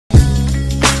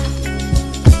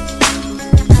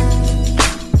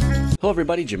Hello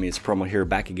everybody, jimmyispromo here,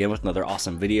 back again with another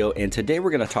awesome video, and today we're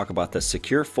going to talk about the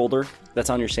secure folder that's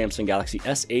on your Samsung Galaxy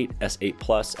S8, S8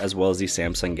 Plus, as well as the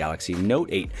Samsung Galaxy Note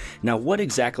 8. Now, what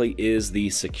exactly is the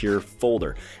secure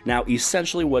folder? Now,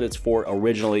 essentially what it's for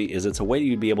originally is it's a way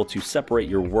you'd be able to separate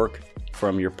your work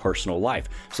from your personal life.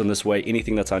 So in this way,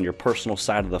 anything that's on your personal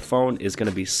side of the phone is going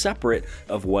to be separate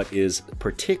of what is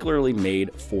particularly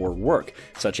made for work,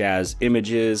 such as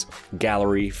images,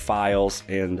 gallery, files,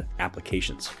 and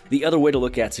applications. The other way to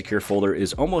look at secure folder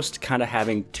is almost kind of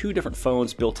having two different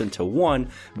phones built into one,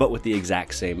 but with the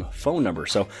exact same phone number.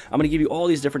 So I'm going to give you all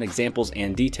these different examples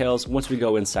and details once we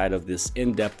go inside of this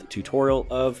in-depth tutorial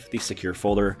of the secure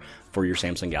folder for your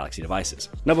Samsung Galaxy devices.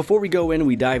 Now, before we go in,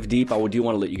 we dive deep, I do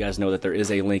want to let you guys know that there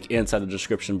is a link inside the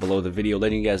description below the video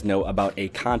letting you guys know about a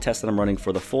contest that I'm running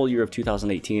for the full year of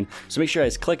 2018. So make sure you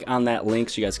guys click on that link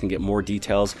so you guys can get more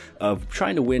details of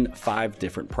trying to win 5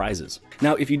 different prizes.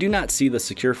 Now, if you do not see the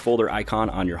secure folder icon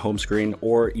on your home screen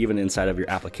or even inside of your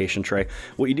application tray,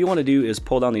 what you do want to do is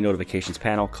pull down the notifications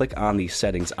panel, click on the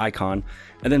settings icon,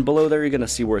 and then below there you're going to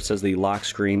see where it says the lock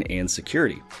screen and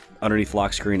security. Underneath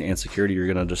lock screen and security, you're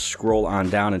going to just scroll on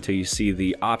down until you see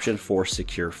the option for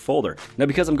secure folder. Now,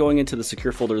 because I'm going into the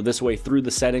secure folder this way through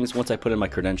the settings, once I put in my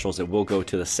credentials, it will go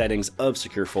to the settings of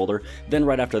secure folder. Then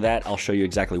right after that, I'll show you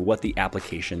exactly what the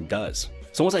application does.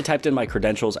 So once I typed in my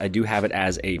credentials, I do have it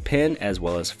as a PIN as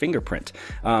well as fingerprint.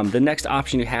 The next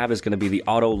option you have is going to be the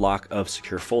auto lock of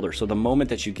secure folder. So the moment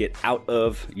that you get out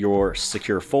of your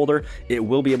secure folder, it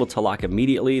will be able to lock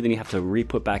immediately. Then you have to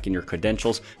re-put back in your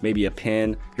credentials, maybe a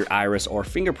PIN, your iris, or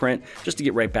fingerprint just to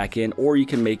get right back in, or you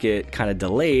can make it kind of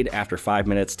delayed after 5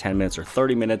 minutes, 10 minutes, or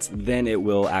 30 minutes. Then it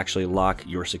will actually lock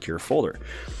your secure folder.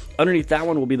 Underneath that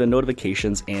one will be the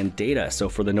notifications and data. So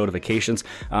for the notifications,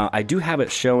 I do have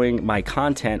it showing my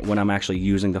content when I'm actually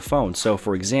using the phone. So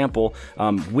for example,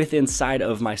 inside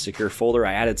of my secure folder,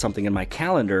 I added something in my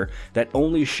calendar that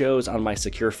only shows on my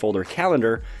secure folder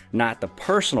calendar, not the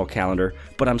personal calendar,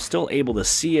 but I'm still able to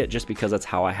see it just because that's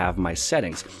how I have my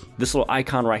settings. This little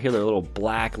icon right here, the little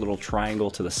black little triangle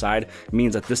to the side,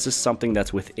 means that this is something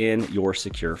that's within your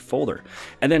secure folder.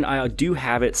 And then I do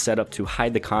have it set up to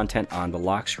hide the content on the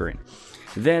lock screen.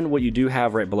 Then what you do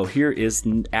have right below here is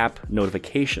app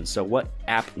notifications. So what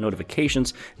app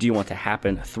notifications do you want to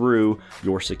happen through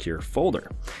your secure folder?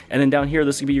 And then down here,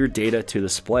 this can be your data to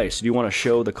display. So do you want to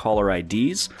show the caller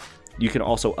IDs? You can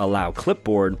also allow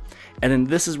clipboard. And then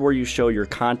this is where you show your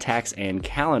contacts and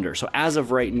calendar. So as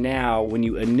of right now, when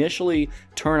you initially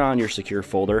turn on your secure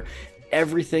folder,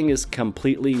 everything is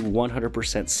completely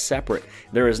 100% separate.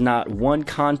 There is not one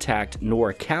contact nor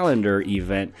a calendar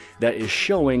event that is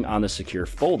showing on the secure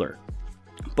folder.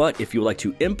 But if you would like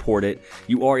to import it,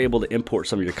 you are able to import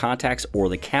some of your contacts or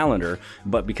the calendar.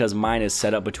 But because mine is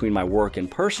set up between my work and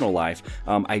personal life,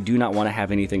 I do not want to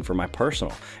have anything for my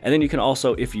personal. And then you can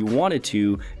also, if you wanted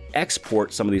to,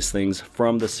 export some of these things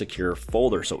from the secure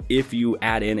folder. So if you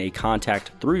add in a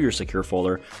contact through your secure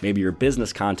folder, maybe your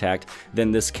business contact,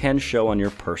 then this can show on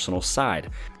your personal side.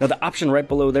 Now the option right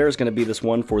below there is going to be this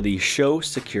one for the show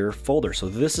secure folder. So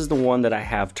this is the one that I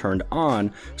have turned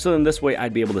on. So then this way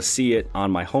I'd be able to see it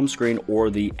on my home screen or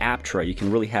the app tray. You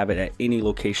can really have it at any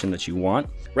location that you want.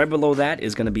 Right below that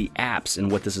is going to be apps,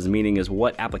 and what this is meaning is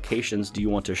what applications do you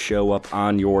want to show up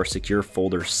on your secure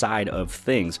folder side of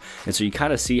things. And so you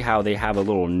kind of see how they have a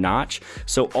little notch.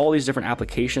 So all these different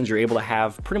applications, you're able to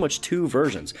have pretty much 2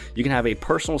 versions. You can have a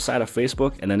personal side of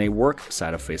Facebook and then a work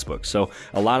side of Facebook. So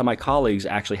a lot of my colleagues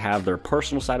actually have their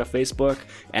personal side of Facebook,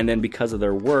 and then because of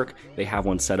their work, they have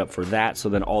one set up for that. So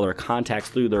then all their contacts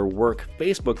through their work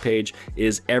Facebook page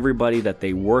is everybody that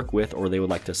they work with or they would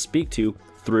like to speak to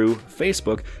through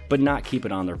Facebook, but not keep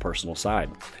it on their personal side.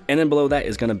 And then below that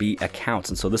is going to be accounts.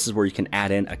 And so this is where you can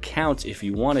add in accounts if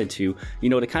you wanted to,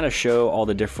 to kind of show all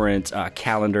the different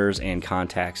calendars and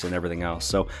contacts and everything else.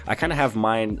 So I kind of have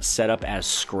mine set up as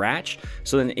scratch.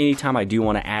 So then anytime I do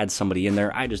want to add somebody in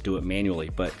there, I just do it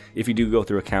manually. But if you do go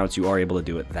through accounts, you are able to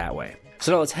do it that way.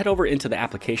 So now let's head over into the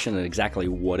application and exactly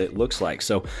what it looks like.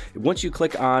 So once you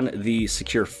click on the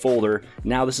secure folder,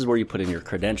 now this is where you put in your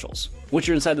credentials. Once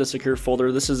you're inside the secure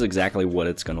folder, this is exactly what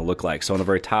it's going to look like. So on the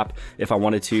very top, if I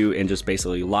wanted to and just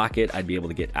basically lock it, I'd be able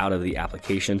to get out of the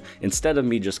application instead of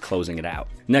me just closing it out.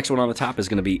 Next one on the top is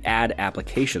going to be add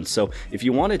applications. So if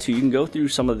you wanted to, you can go through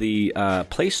some of the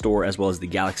Play Store as well as the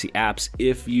Galaxy apps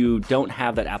if you don't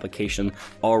have that application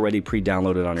already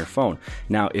pre-downloaded on your phone.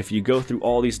 Now, if you go through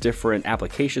all these different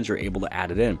applications, you're able to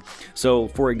add it in. So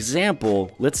for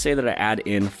example, let's say that I add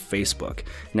in Facebook.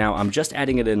 Now I'm just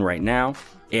adding it in right now.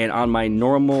 And on my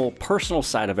normal personal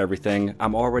side of everything,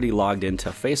 I'm already logged into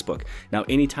Facebook. Now,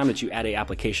 anytime that you add an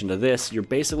application to this, you're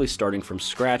basically starting from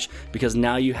scratch because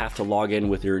now you have to log in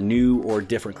with your new or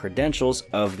different credentials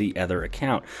of the other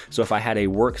account. So if I had a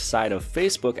work side of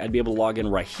Facebook, I'd be able to log in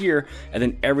right here, and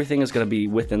then everything is going to be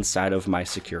within inside of my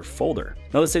secure folder.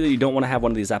 Now let's say that you don't want to have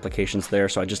one of these applications there,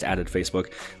 so I just added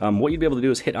Facebook. What you'd be able to do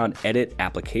is hit on edit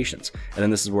applications, and then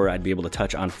this is where I'd be able to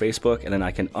touch on Facebook, and then I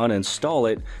can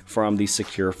uninstall it from the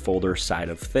secure folder side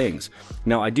of things.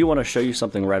 Now I do want to show you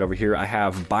something right over here. I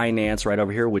have Binance right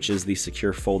over here, which is the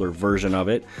secure folder version of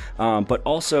it, but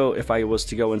also if I was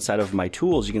to go inside of my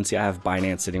tools, you can see I have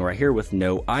Binance sitting right here with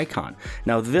no icon.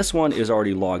 Now this one is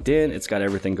already logged in, it's got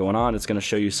everything going on. It's going to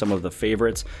show you some of the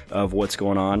favorites of what's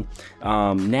going on.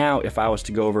 Now if I was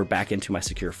to go over back into my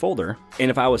secure folder, and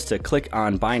if I was to click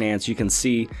on Binance, you can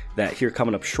see that here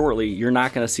coming up shortly, you're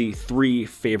not going to see 3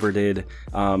 favorited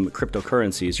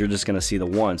cryptocurrencies. You're just going to see the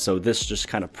one. So this just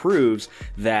kind of proves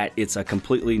that it's a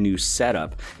completely new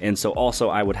setup. And so also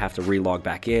I would have to relog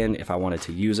back in if I wanted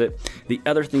to use it. The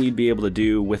other thing you'd be able to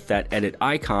do with that edit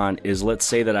icon is, let's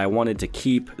say that I wanted to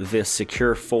keep this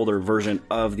secure folder version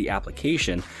of the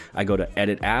application. I go to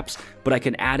edit apps, but I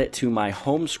can add it to my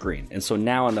home screen. And so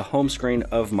now on the home screen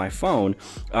of my phone,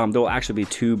 there will actually be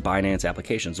 2 Binance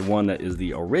applications. One that is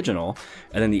the original,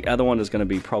 and then the other one is going to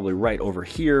be probably right over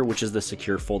here, which is the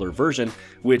secure folder version,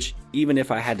 which even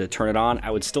if I had to turn it on,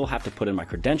 I would still have to put in my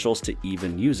credentials to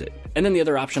even use it. And then the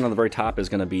other option on the very top is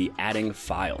going to be adding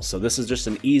files. So this is just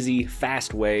an easy,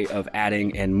 fast way of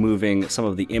adding and moving some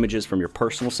of the images from your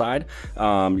personal side,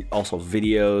 also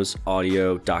videos,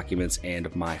 audio, documents,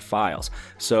 and my files.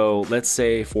 So let's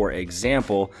say, for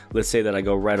example, let's say that I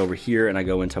go right over here and I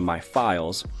go into my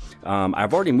files.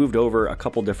 I've already moved over a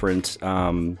couple different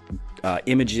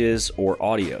images or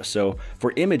audio. So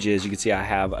for images, you can see I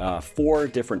have 4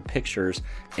 different pictures,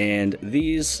 and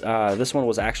these this one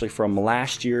was actually from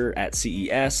last year at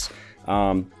CES.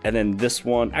 And then this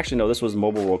one, actually no, this was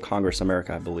Mobile World Congress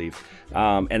America, I believe.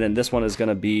 And then this one is going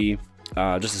to be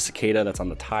just a cicada that's on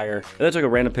the tire. And I took a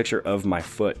random picture of my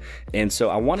foot, and so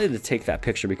I wanted to take that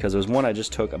picture because it was one I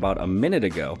just took about a minute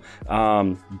ago.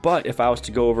 But if I was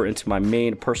to go over into my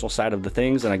main personal side of the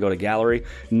things and I go to gallery,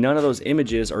 none of those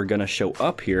images are going to show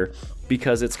up here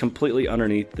because it's completely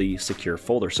underneath the secure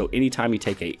folder. So anytime you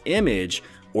take an image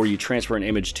or you transfer an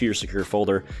image to your secure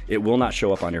folder, it will not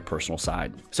show up on your personal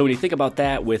side. So when you think about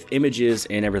that with images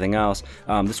and everything else,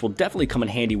 this will definitely come in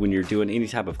handy when you're doing any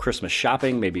type of Christmas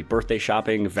shopping, maybe birthday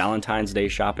shopping, Valentine's Day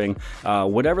shopping,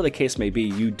 whatever the case may be.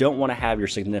 You don't want to have your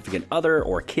significant other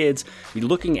or kids be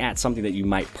looking at something that you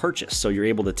might purchase. So you're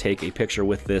able to take a picture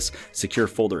with this secure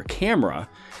folder camera,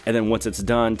 and then once it's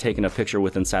done taking a picture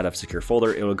with inside of secure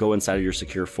folder, it will go inside of your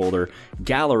secure folder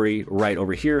gallery right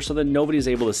over here, so that nobody's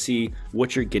able to see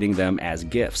what you're getting them as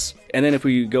gifts. And then if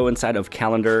we go inside of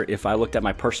calendar, if I looked at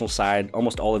my personal side,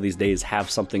 almost all of these days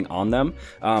have something on them.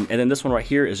 And then this one right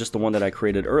here is just the one that I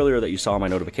created earlier that you saw on my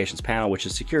notifications panel, which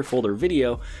is secure folder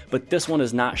video, but this one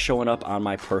is not showing up on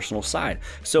my personal side.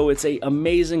 So it's an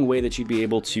amazing way that you'd be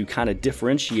able to kind of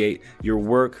differentiate your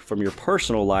work from your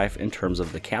personal life in terms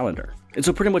of the calendar. And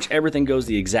so pretty much everything goes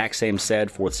the exact same said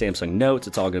for Samsung Notes.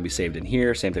 It's all going to be saved in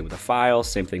here. Same thing with the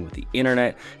files, same thing with the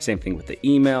internet, same thing with the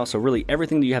email. So really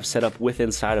everything that you have set up with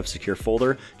inside of secure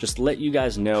folder, just let you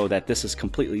guys know that this is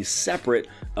completely separate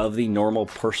of the normal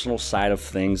personal side of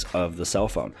things of the cell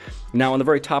phone. Now on the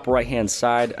very top right hand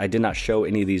side, I did not show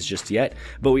any of these just yet,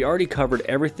 but we already covered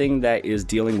everything that is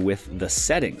dealing with the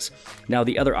settings. Now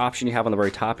the other option you have on the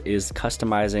very top is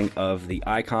customizing of the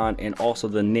icon and also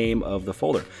the name of the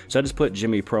folder. So I just put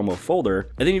Jimmy Promo folder,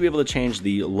 and then you'll be able to change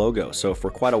the logo. So for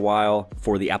quite a while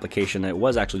for the application, it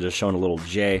was actually just showing a little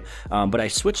J, but I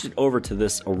switched it over to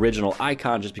this original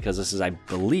icon just because this is, I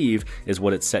believe, is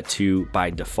what it's set to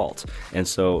by default. And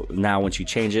so now once you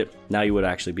change it, now you would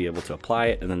actually be able to apply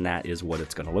it, and then that is what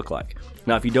it's going to look like.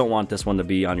 Now if you don't want this one to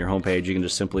be on your homepage, you can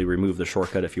just simply remove the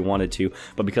shortcut if you wanted to,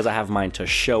 but because I have mine to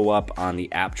show up on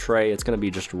the app tray, it's going to be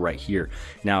just right here.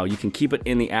 Now you can keep it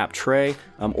in the app tray,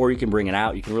 or you can bring it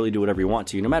out. You can really do whatever you want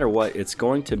to. No matter what, it's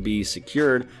going to be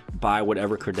secured by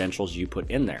whatever credentials you put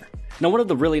in there. Now, one of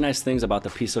the really nice things about the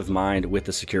peace of mind with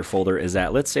the secure folder is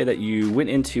that, let's say that you went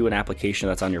into an application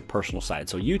that's on your personal side.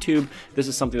 So YouTube, this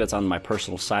is something that's on my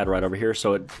personal side right over here.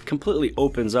 So it completely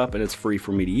opens up and it's free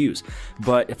for me to use.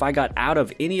 But if I got out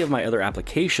of any of my other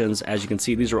applications, as you can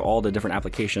see, these are all the different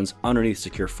applications underneath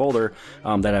secure folder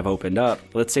that I've opened up.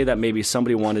 Let's say that maybe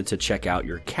somebody wanted to check out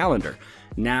your calendar.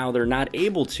 now they're not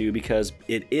able to because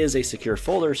it is a secure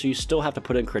folder, so you still have to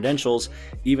put in credentials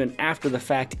even after the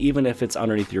fact, even if it's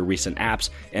underneath your recent apps.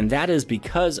 And that is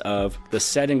because of the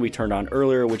setting we turned on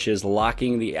earlier, which is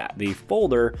locking the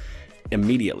folder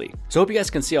immediately. So I hope you guys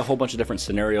can see a whole bunch of different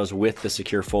scenarios with the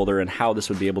secure folder and how this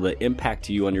would be able to impact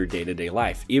you on your day-to-day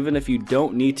life. Even if you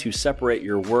don't need to separate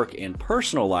your work and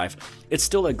personal life, it's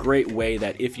still a great way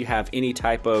that if you have any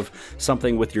type of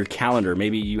something with your calendar,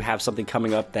 maybe you have something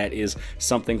coming up that is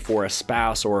something for a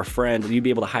spouse or a friend, you'd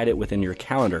be able to hide it within your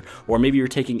calendar. Or maybe you're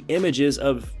taking images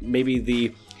of maybe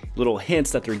the little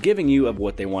hints that they're giving you of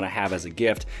what they want to have as a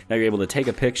gift. Now you're able to take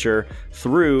a picture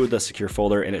through the secure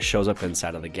folder and it shows up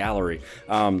inside of the gallery.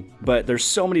 But there's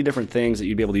so many different things that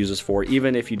you'd be able to use this for,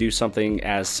 even if you do something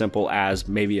as simple as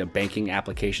maybe a banking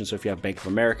application. So if you have Bank of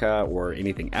America or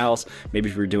anything else, maybe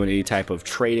if you're doing any type of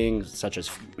trading, such as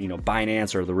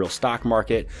Binance or the real stock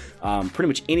market, pretty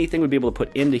much anything would be able to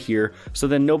put into here. So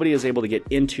then nobody is able to get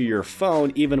into your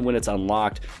phone, even when it's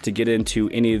unlocked, to get into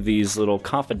any of these little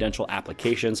confidential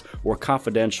applications or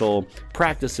confidential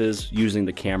practices using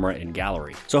the camera and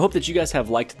gallery. So I hope that you guys have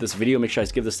liked this video. Make sure you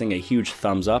guys give this thing a huge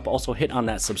thumbs up. Also hit on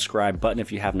that subscribe button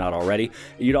if you have not already.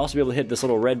 You'd also be able to hit this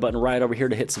little red button right over here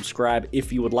to hit subscribe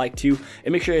if you would like to.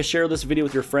 And make sure you share this video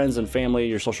with your friends and family,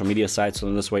 your social media sites, so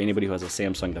in this way anybody who has a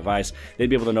Samsung device,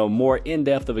 they'd be able to know more in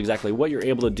depth of exactly what you're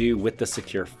able to do with the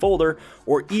secure folder,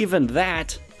 or even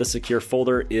that the secure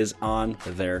folder is on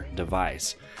their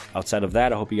device. Outside of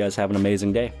that, I hope you guys have an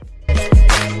amazing day.